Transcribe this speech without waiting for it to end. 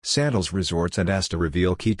Sandals Resorts and Asta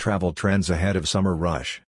reveal key travel trends ahead of summer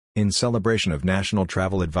rush. In celebration of National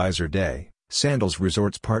Travel Advisor Day, Sandals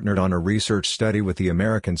Resorts partnered on a research study with the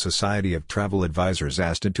American Society of Travel Advisors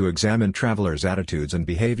ASTA to examine travelers' attitudes and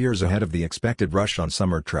behaviors ahead of the expected rush on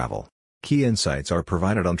summer travel. Key insights are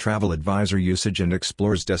provided on travel advisor usage and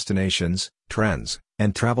explores destinations, trends,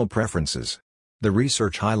 and travel preferences. The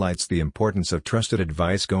research highlights the importance of trusted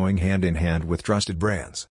advice going hand in hand with trusted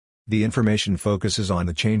brands. The information focuses on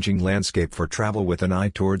the changing landscape for travel with an eye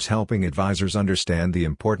towards helping advisors understand the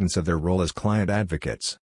importance of their role as client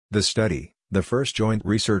advocates. The study, the first joint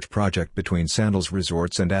research project between Sandals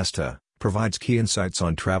Resorts and ASTA, provides key insights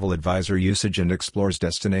on travel advisor usage and explores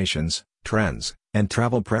destinations, trends, and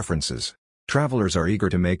travel preferences. Travelers are eager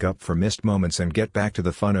to make up for missed moments and get back to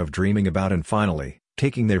the fun of dreaming about and finally,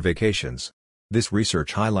 taking their vacations. This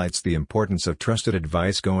research highlights the importance of trusted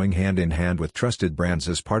advice going hand in hand with trusted brands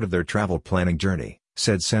as part of their travel planning journey,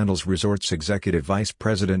 said Sandals Resorts Executive Vice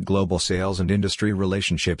President Global Sales and Industry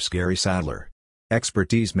Relationships Gary Sadler.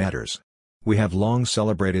 Expertise matters. We have long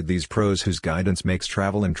celebrated these pros whose guidance makes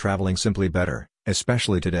travel and traveling simply better,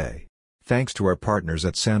 especially today. Thanks to our partners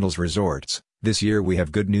at Sandals Resorts, this year we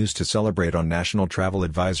have good news to celebrate on National Travel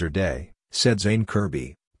Advisor Day, said Zane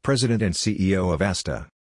Kirby, President and CEO of ASTA.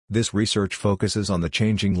 This research focuses on the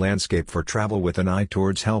changing landscape for travel with an eye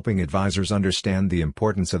towards helping advisors understand the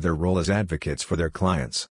importance of their role as advocates for their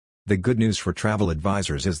clients. The good news for travel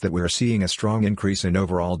advisors is that we are seeing a strong increase in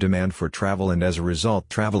overall demand for travel, and as a result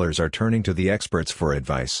travelers are turning to the experts for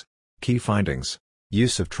advice. Key findings.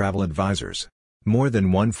 Use of travel advisors. More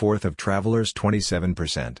than one-fourth of travelers,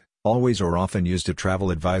 27%, always or often used a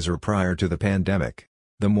travel advisor prior to the pandemic.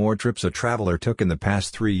 The more trips a traveler took in the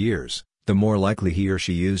past 3 years, the more likely he or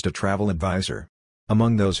she used a travel advisor.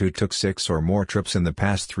 Among those who took 6 or more trips in the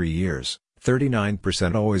past 3 years,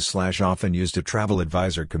 39% always/often used a travel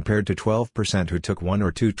advisor compared to 12% who took 1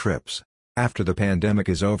 or 2 trips. After the pandemic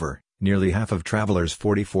is over, nearly half of travelers,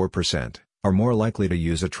 44%, are more likely to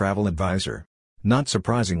use a travel advisor. Not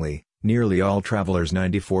surprisingly, nearly all travelers,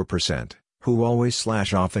 94%, who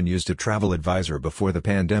always/often used a travel advisor before the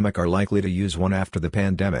pandemic are likely to use one after the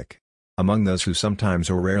pandemic. Among those who sometimes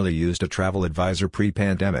or rarely used a travel advisor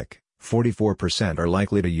pre-pandemic, 44% are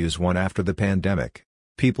likely to use one after the pandemic.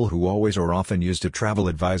 People who always or often used a travel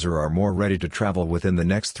advisor are more ready to travel within the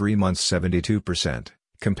next 3 months, 72%,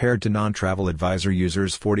 compared to non-travel advisor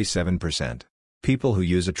users, 47%. People who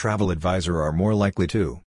use a travel advisor are more likely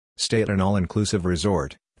to stay at an all-inclusive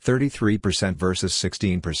resort, 33% versus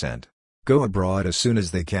 16%. Go abroad as soon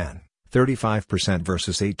as they can, 35%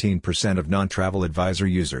 versus 18% of non-travel advisor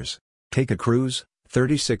users. Take a cruise,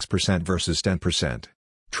 36% versus 10%.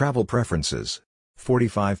 Travel preferences.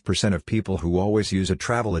 45% of people who always use a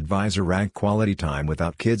travel advisor rank quality time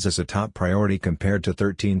without kids as a top priority compared to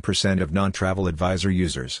 13% of non-travel advisor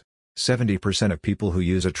users. 70% of people who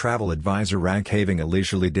use a travel advisor rank having a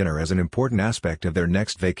leisurely dinner as an important aspect of their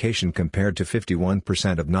next vacation compared to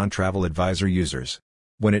 51% of non-travel advisor users.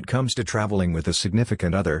 When it comes to traveling with a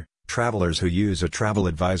significant other, travelers who use a travel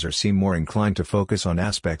advisor seem more inclined to focus on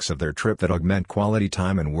aspects of their trip that augment quality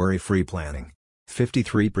time and worry-free planning.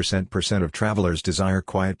 53% of travelers desire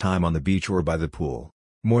quiet time on the beach or by the pool.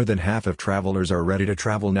 More than half of travelers are ready to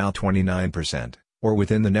travel now, 29%, or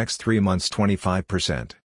within the next 3 months,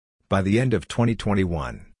 25%. By the end of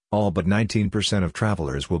 2021, all but 19% of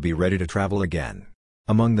travelers will be ready to travel again.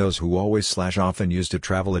 Among those who always/often used a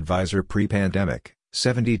travel advisor pre-pandemic,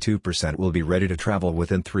 72% will be ready to travel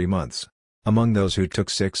within 3 months. Among those who took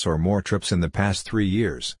 6 or more trips in the past 3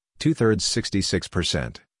 years, 2/3,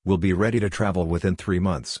 66%, will be ready to travel within 3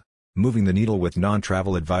 months. Moving the needle with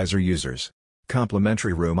non-travel advisor users.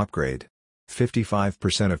 Complimentary room upgrade.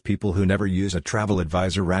 55% of people who never use a travel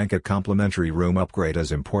advisor rank a complimentary room upgrade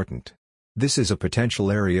as important. This is a potential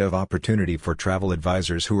area of opportunity for travel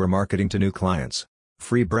advisors who are marketing to new clients.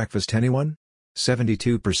 Free breakfast, anyone?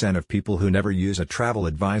 72% of people who never use a travel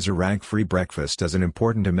advisor rank free breakfast as an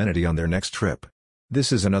important amenity on their next trip.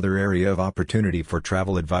 This is another area of opportunity for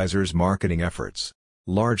travel advisors' marketing efforts.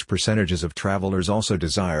 Large percentages of travelers also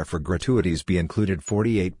desire for gratuities be included,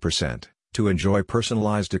 48%, to enjoy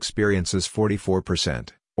personalized experiences,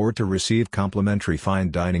 44%, or to receive complimentary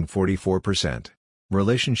fine dining, 44%.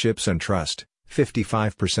 Relationships and trust.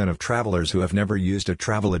 55% of travelers who have never used a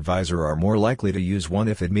travel advisor are more likely to use one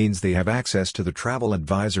if it means they have access to the travel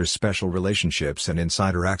advisor's special relationships and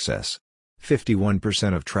insider access.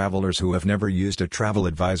 51% of travelers who have never used a travel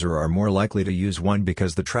advisor are more likely to use one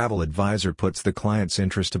because the travel advisor puts the client's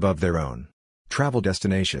interest above their own. Travel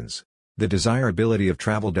destinations. The desirability of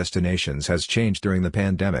travel destinations has changed during the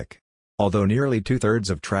pandemic. Although nearly 2/3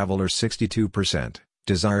 of travelers, 62%,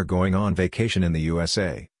 Desire going on vacation in the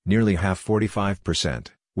USA, nearly half 45%,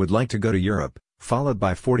 would like to go to Europe, followed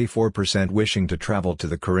by 44% wishing to travel to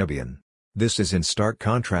the Caribbean. This is in stark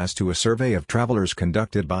contrast to a survey of travelers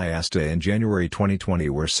conducted by ASTA in January 2020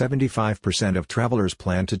 where 75% of travelers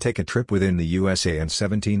planned to take a trip within the USA and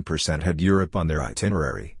 17% had Europe on their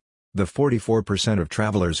itinerary. The 44% of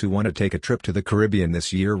travelers who want to take a trip to the Caribbean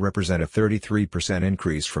this year represent a 33%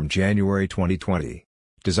 increase from January 2020.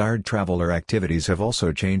 Desired traveler activities have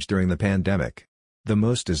also changed during the pandemic. The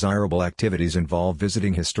most desirable activities involve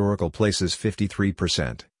visiting historical places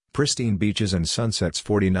 53%. Pristine beaches and sunsets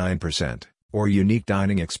 49%, or unique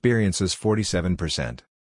dining experiences 47%.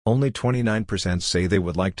 Only 29% say they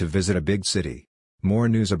would like to visit a big city. More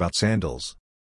news about sandals.